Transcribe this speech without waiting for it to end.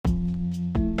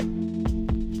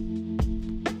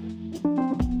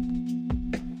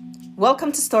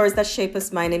Welcome to Stories That Shape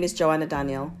Us. My name is Joanna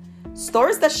Daniel.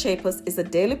 Stories That Shape Us is a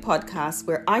daily podcast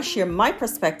where I share my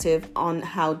perspective on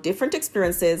how different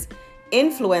experiences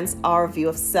influence our view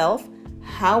of self,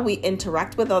 how we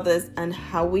interact with others, and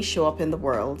how we show up in the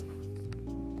world.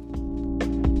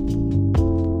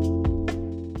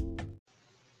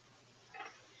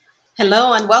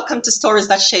 Hello and welcome to Stories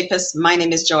That Shape Us. My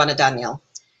name is Joanna Daniel.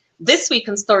 This week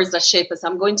on Stories That Shape Us,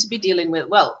 I'm going to be dealing with,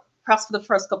 perhaps for the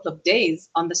first couple of days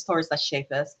on the Stories That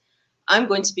Shape Us, I'm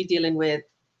going to be dealing with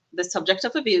the subject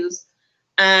of abuse.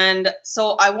 And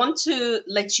so I want to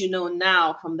let you know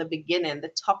now from the beginning, the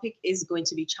topic is going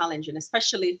to be challenging,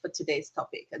 especially for today's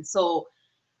topic. And so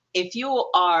if you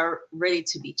are ready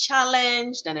to be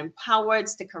challenged and empowered,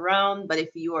 stick around. But if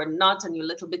you are not and you're a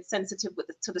little bit sensitive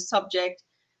to the subject,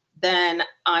 then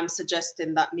I'm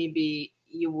suggesting that maybe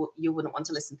you wouldn't want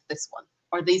to listen to this one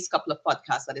or these couple of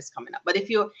podcasts that is coming up. But if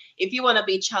you want to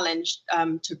be challenged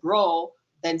to grow,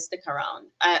 then stick around.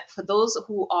 For those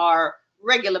who are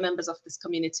regular members of this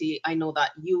community, I know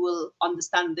that you will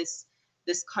understand this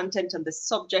content and this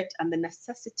subject and the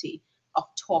necessity of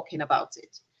talking about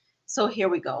it. So here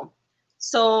we go.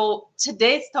 So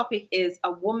today's topic is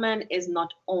a woman is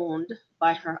not owned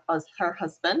by her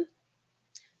husband.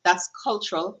 That's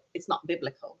cultural. It's not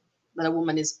biblical that a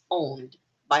woman is owned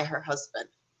by her husband.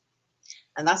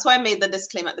 And that's why I made the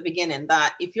disclaimer at the beginning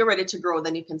that if you're ready to grow,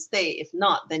 then you can stay. If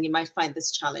not, then you might find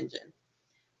this challenging.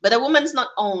 But a woman's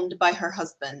not owned by her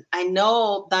husband. I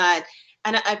know that,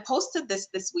 and I posted this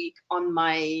week on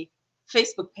my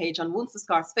Facebook page, on Wounds to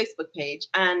Scars Facebook page.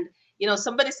 And,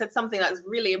 somebody said something that was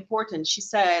really important. She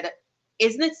said,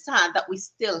 isn't it sad that we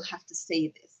still have to say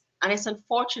this? And it's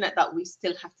unfortunate that we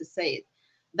still have to say it,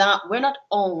 that we're not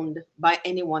owned by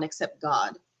anyone except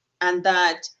God. And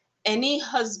that any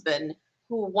husband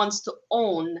who wants to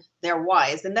own their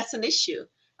wives, and that's an issue.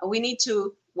 And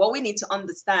what we need to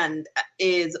understand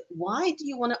is, why do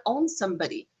you want to own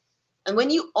somebody? And when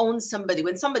you own somebody,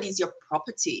 when somebody is your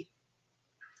property,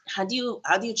 how do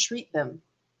you treat them?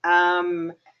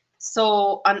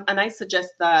 So I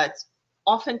suggest that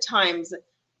oftentimes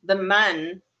the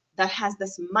man that has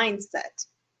this mindset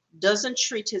doesn't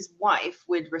treat his wife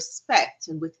with respect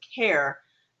and with care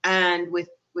and with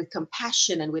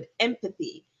compassion and with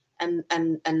empathy and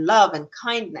love and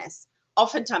kindness.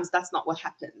 Oftentimes that's not what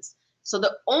happens. So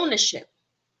the ownership,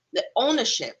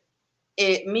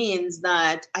 it means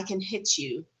that I can hit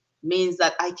you, means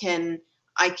that I can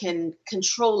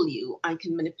control you, I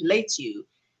can manipulate you.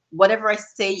 Whatever I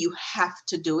say, you have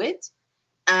to do it.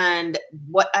 And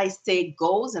what I say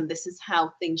goes, and this is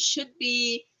how things should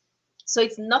be. So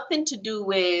it's nothing to do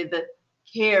with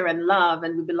care and love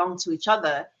and we belong to each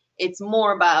other. It's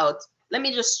more about, let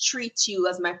me just treat you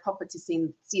as my property,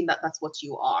 seeing that that's what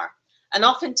you are. And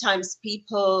oftentimes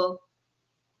people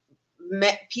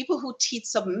who teach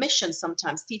submission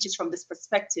sometimes teach it from this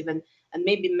perspective, and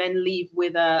maybe men leave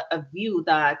with a view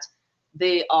that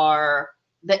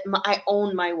I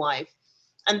own my wife.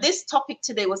 And this topic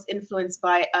today was influenced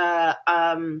by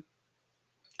an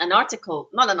article,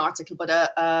 not an article,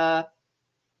 but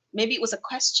maybe it was a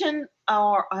question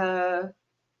or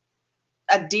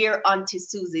a Dear Auntie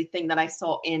Susie thing that I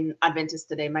saw in Adventist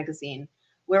Today magazine,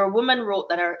 where a woman wrote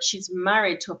that she's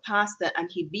married to a pastor and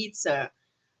he beats her.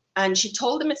 And she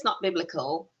told him it's not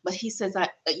biblical, but he says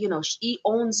that, he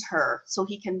owns her, so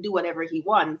he can do whatever he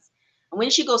wants. And when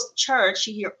she goes to church,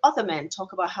 she hears other men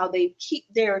talk about how they keep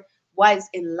their wives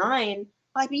in line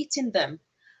by beating them.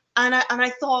 And I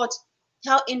thought,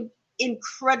 how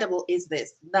incredible is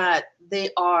this, that they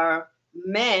are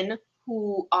men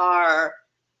who are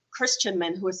Christian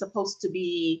men who are supposed to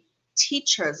be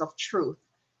teachers of truth,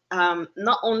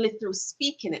 not only through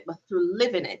speaking it, but through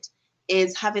living it,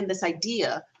 is having this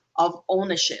idea of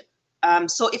ownership.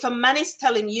 So if a man is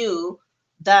telling you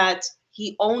that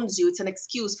he owns you, it's an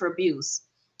excuse for abuse.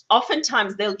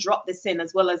 Oftentimes they'll drop this in,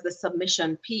 as well as the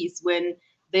submission piece, when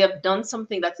they have done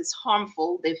something that is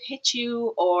harmful. They've hit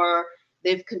you, or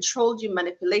they've controlled you,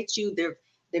 manipulate you.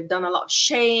 They've done a lot of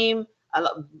shame, a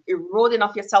lot of eroding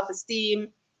of your self-esteem.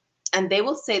 And they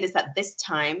will say this at this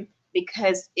time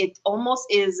because it almost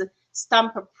is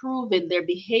stamp approving their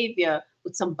behavior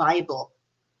with some Bible.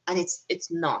 And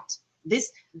it's not.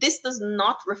 This does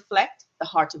not reflect the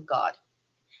heart of God.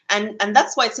 And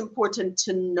that's why it's important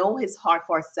to know his heart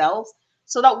for ourselves,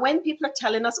 so that when people are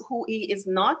telling us who he is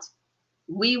not,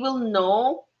 we will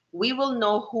know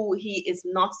who he is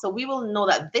not. So we will know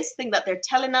that this thing that they're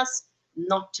telling us,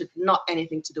 not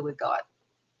anything to do with God.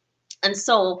 And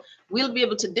so we'll be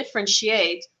able to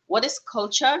differentiate what is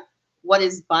culture, what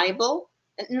is Bible,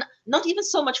 and not even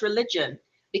so much religion.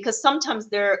 because sometimes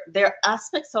there are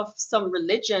aspects of some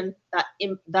religion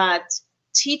that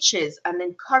teaches and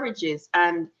encourages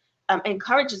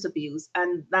abuse,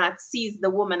 and that sees the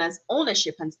woman as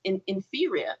ownership and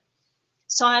inferior.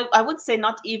 So I would say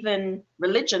not even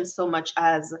religion so much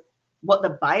as what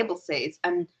the Bible says,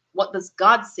 and what does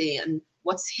God say, and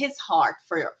what's his heart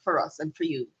for us and for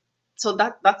you. So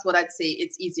that's what I'd say.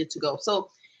 It's easier to go. So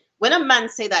when a man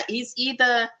say that, he's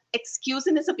either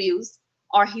excusing his abuse,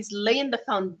 or he's laying the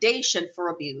foundation for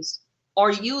abuse,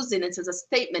 or using it as a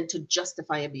statement to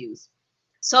justify abuse.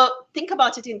 So think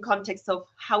about it in context of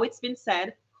how it's been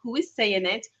said, who is saying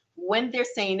it, when they're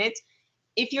saying it.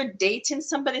 If you're dating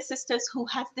somebody, sisters, who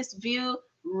has this view,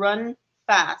 run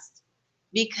fast,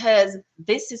 because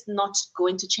this is not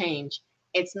going to change.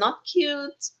 It's not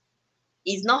cute.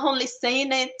 He's not only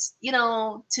saying it,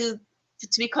 to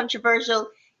be controversial.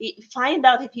 Find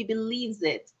out if he believes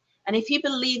it. And if he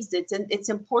believes it, and it's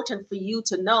important for you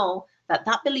to know that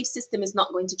that belief system is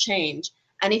not going to change.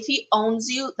 And if he owns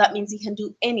you, that means he can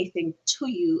do anything to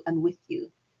you and with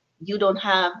you. You don't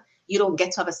have, you don't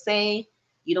get to have a say.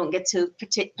 You don't get to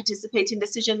participate in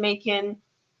decision making.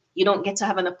 You don't get to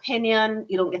have an opinion.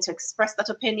 You don't get to express that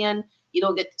opinion. You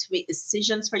don't get to make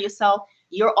decisions for yourself.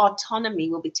 Your autonomy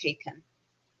will be taken.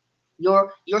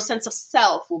 Your sense of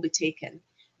self will be taken.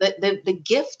 The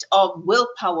gift of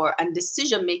willpower and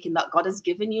decision making that God has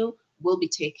given you will be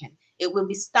taken. It will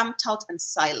be stamped out and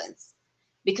silenced.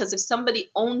 Because if somebody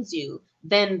owns you,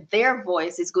 then their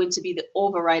voice is going to be the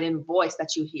overriding voice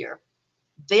that you hear.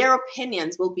 Their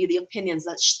opinions will be the opinions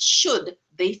that should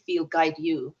they feel guide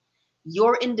you.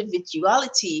 Your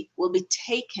individuality will be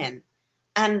taken.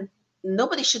 And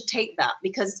nobody should take that,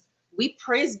 because we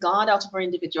praise God out of our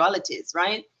individualities,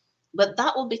 right? But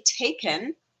that will be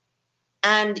taken,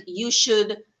 and you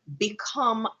should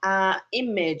become an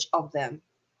image of them.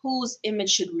 Whose image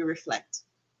should we reflect,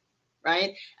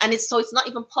 right? And it's not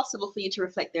even possible for you to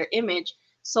reflect their image.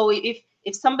 So if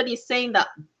somebody is saying that,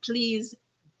 please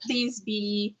please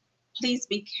be please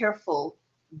be careful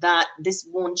that this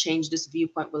won't change. This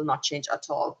viewpoint will not change at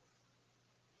all.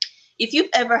 If you've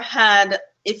ever had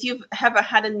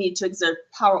a need to exert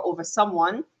power over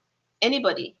someone,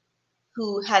 anybody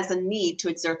who has a need to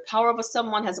exert power over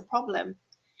someone has a problem.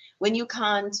 When you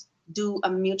can't do a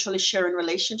mutually sharing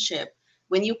relationship,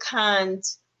 when you can't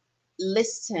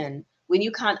listen, when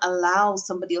you can't allow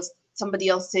somebody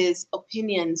else's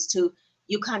opinions to,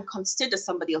 you can't consider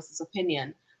somebody else's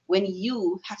opinion, when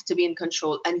you have to be in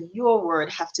control and your word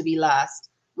have to be last,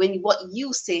 when what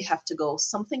you say have to go,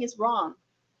 something is wrong.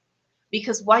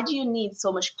 Because why do you need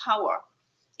so much power?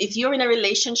 If you're in a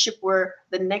relationship where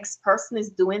the next person is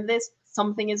doing this,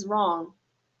 something is wrong.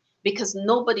 Because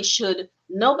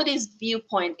nobody's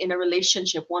viewpoint in a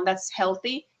relationship, one that's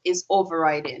healthy, is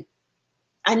overriding.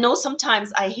 I know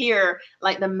sometimes I hear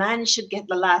like the man should get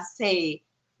the last say.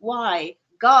 Why?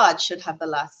 God should have the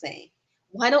last say.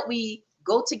 Why don't we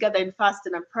go together in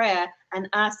fasting and prayer and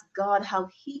ask God how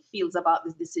he feels about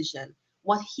this decision,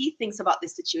 what he thinks about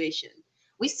this situation?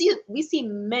 We see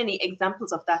many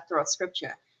examples of that throughout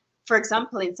scripture. For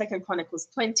example, in Second Chronicles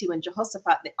 20, when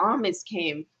Jehoshaphat, the armies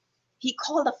came, he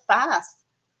called a fast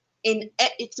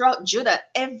throughout Judah.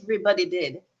 Everybody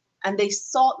did, and they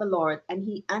sought the Lord, and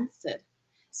he answered.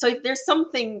 So if there's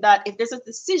a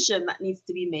decision that needs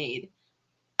to be made,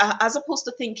 as opposed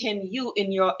to thinking you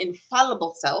in your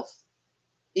infallible self,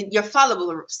 in your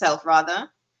fallible self rather,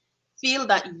 feel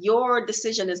that your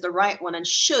decision is the right one and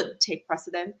should take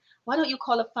precedent, why don't you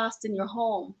call a fast in your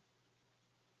home?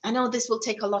 I know this will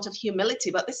take a lot of humility,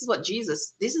 but this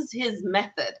is his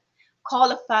method.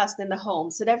 Call a fast in the home.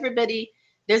 So that everybody,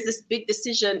 there's this big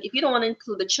decision. If you don't want to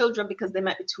include the children because they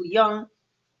might be too young,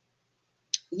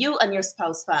 you and your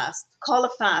spouse fast. Call a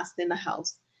fast in the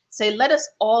house. Say, let us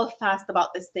all fast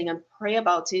about this thing and pray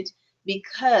about it,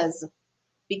 because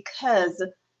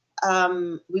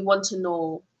we want to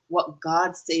know what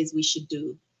God says we should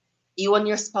do. You and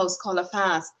your spouse call a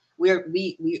fast.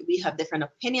 We have different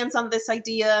opinions on this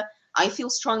idea. I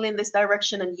feel strongly in this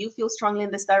direction and you feel strongly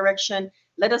in this direction.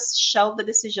 Let us shelve the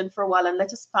decision for a while and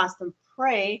let us fast and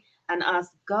pray and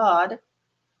ask God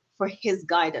for his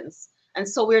guidance. And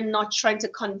so we're not trying to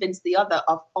convince the other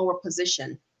of our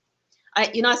position.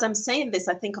 As I'm saying this,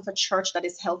 I think of a church that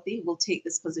is healthy will take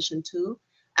this position too.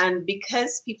 And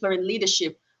because people are in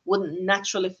leadership, wouldn't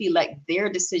naturally feel like their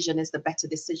decision is the better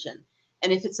decision.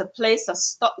 And if it's a place of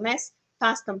stuckness,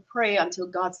 fast and pray until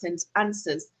God sends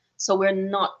answers. So we're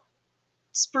not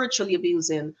spiritually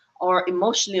abusing or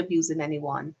emotionally abusing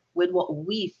anyone with what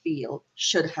we feel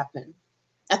should happen.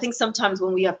 I think sometimes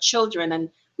when we have children and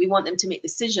We want them to make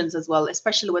decisions as well,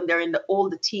 especially when they're in the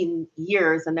older teen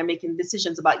years and they're making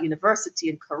decisions about university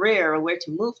and career or where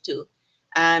to move to.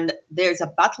 And there's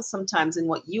a battle sometimes in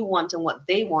what you want and what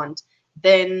they want.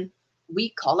 Then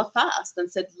we call a fast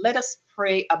and said, let us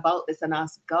pray about this and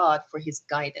ask God for his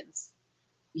guidance.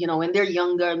 When they're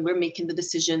younger and we're making the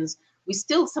decisions, we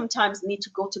still sometimes need to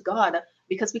go to God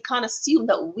because we can't assume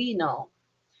that we know.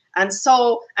 And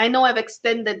so I know I've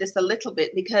extended this a little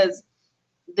bit because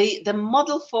the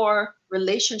model for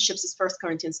relationships is 1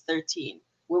 Corinthians 13,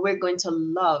 where we're going to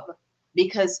love.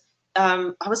 Because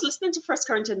I was listening to 1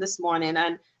 Corinthians this morning,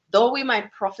 and though we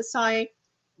might prophesy,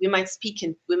 we might speak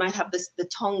in, we might have the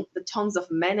tongues of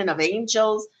men and of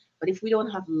angels, but if we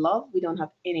don't have love, we don't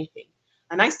have anything.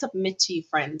 And I submit to you,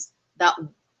 friends, that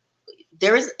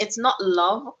it's not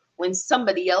love when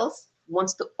somebody else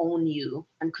wants to own you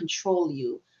and control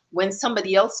you, when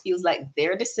somebody else feels like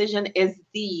their decision is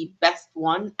the best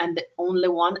one and the only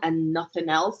one and nothing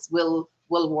else will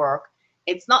work.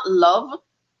 It's not love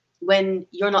when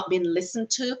you're not being listened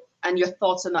to and your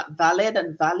thoughts are not valid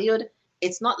and valued.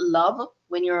 It's not love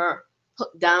when you're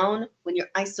put down, when you're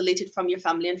isolated from your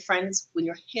family and friends, when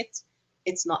you're hit.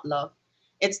 It's not love.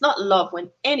 It's not love when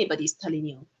anybody's telling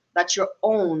you that you're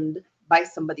owned by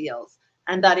somebody else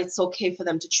and that it's okay for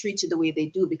them to treat you the way they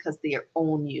do because they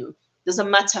own you. Doesn't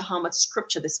matter how much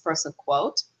scripture this person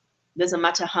quote. Doesn't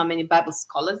matter how many Bible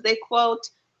scholars they quote,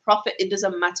 prophet. It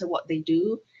doesn't matter what they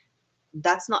do.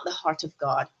 That's not the heart of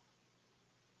God.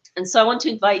 And so I want to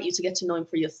invite you to get to know him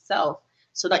for yourself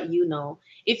so that you know.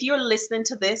 If you're listening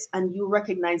to this and you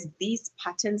recognize these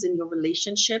patterns in your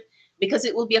relationship, because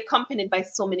it will be accompanied by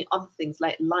so many other things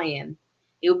like lying.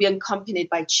 It will be accompanied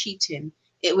by cheating.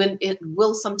 It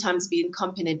will sometimes be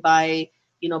accompanied by,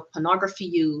 pornography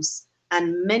use,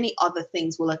 and many other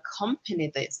things will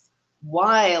accompany this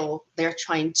while they're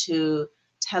trying to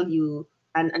tell you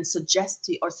and suggest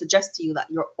to you that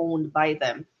you're owned by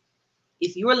them.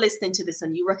 If you are listening to this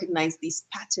and you recognize these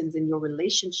patterns in your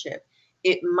relationship,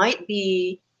 it might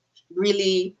be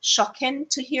really shocking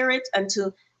to hear it and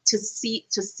to see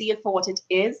it for what it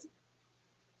is.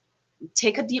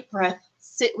 Take a deep breath,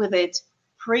 sit with it,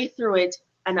 pray through it,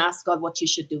 and ask God what you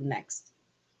should do next.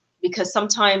 Because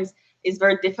sometimes it's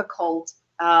very difficult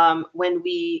when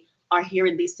we are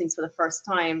hearing these things for the first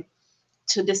time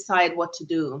to decide what to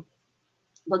do.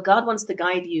 But God wants to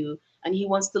guide you, and he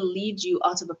wants to lead you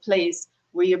out of a place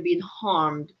where you're being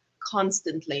harmed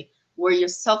constantly, where your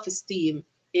self-esteem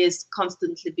is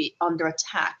constantly under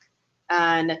attack.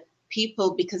 And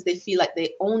people, because they feel like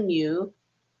they own you,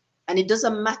 and it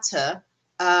doesn't matter.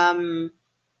 I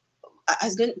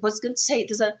was going to say, it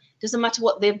doesn't matter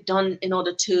what they've done in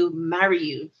order to marry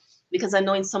you, because I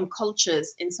know in some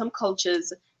cultures,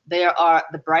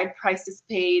 the bride price is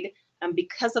paid, and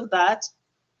because of that,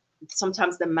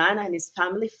 sometimes the man and his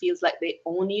family feels like they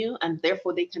own you, and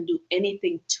therefore they can do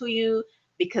anything to you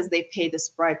because they pay this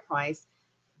bride price.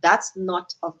 That's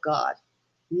not of God.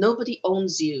 Nobody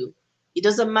owns you. It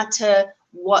doesn't matter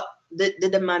what the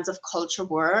demands of culture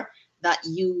were, that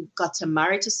you got to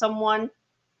marry to someone.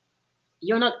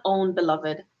 You're not owned,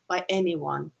 beloved, by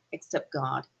anyone except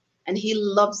God. And he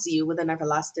loves you with an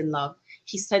everlasting love.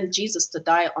 He sent Jesus to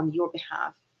die on your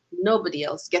behalf. Nobody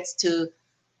else gets to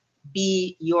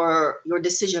be your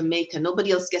decision maker.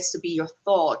 Nobody else gets to be your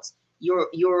thoughts.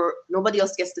 Nobody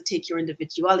else gets to take your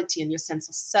individuality and your sense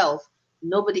of self.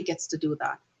 Nobody gets to do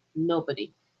that.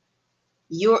 Nobody.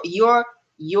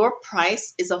 Your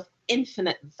price is of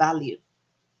infinite value.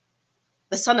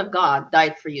 The Son of God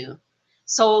died for you.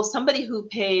 So somebody who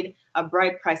paid a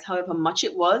bride price, however much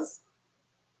it was,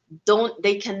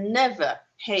 they can never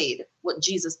pay what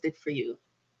Jesus did for you.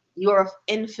 You're of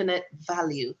infinite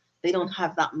value. They don't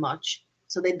have that much.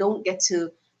 So they don't get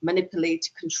to manipulate,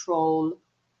 control,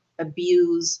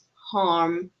 abuse,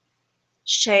 harm,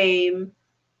 shame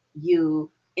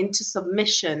you into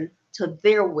submission to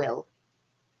their will.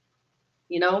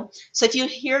 So if you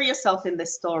hear yourself in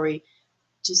this story,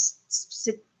 just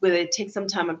sit with it, take some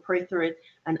time and pray through it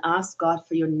and ask God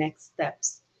for your next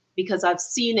steps. Because I've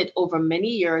seen it over many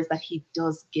years that he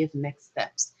does give next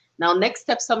steps. Now, next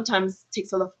step sometimes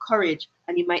takes a lot of courage,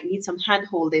 and you might need some hand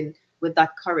holding with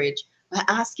that courage. But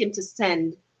ask him to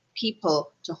send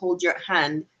people to hold your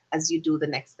hand as you do the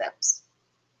next steps.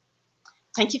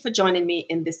 Thank you for joining me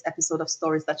in this episode of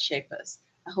Stories That Shape Us.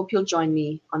 I hope you'll join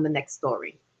me on the next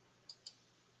story.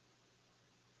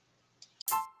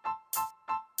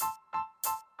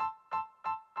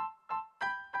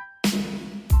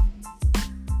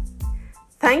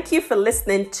 Thank you for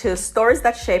listening to Stories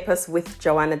That Shape Us with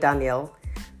Joanna Daniel.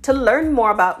 To learn more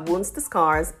about Wounds to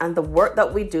Scars and the work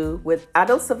that we do with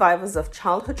adult survivors of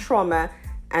childhood trauma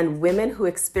and women who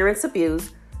experience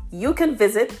abuse, you can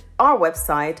visit our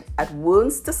website at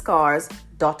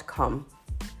woundstoscars.com.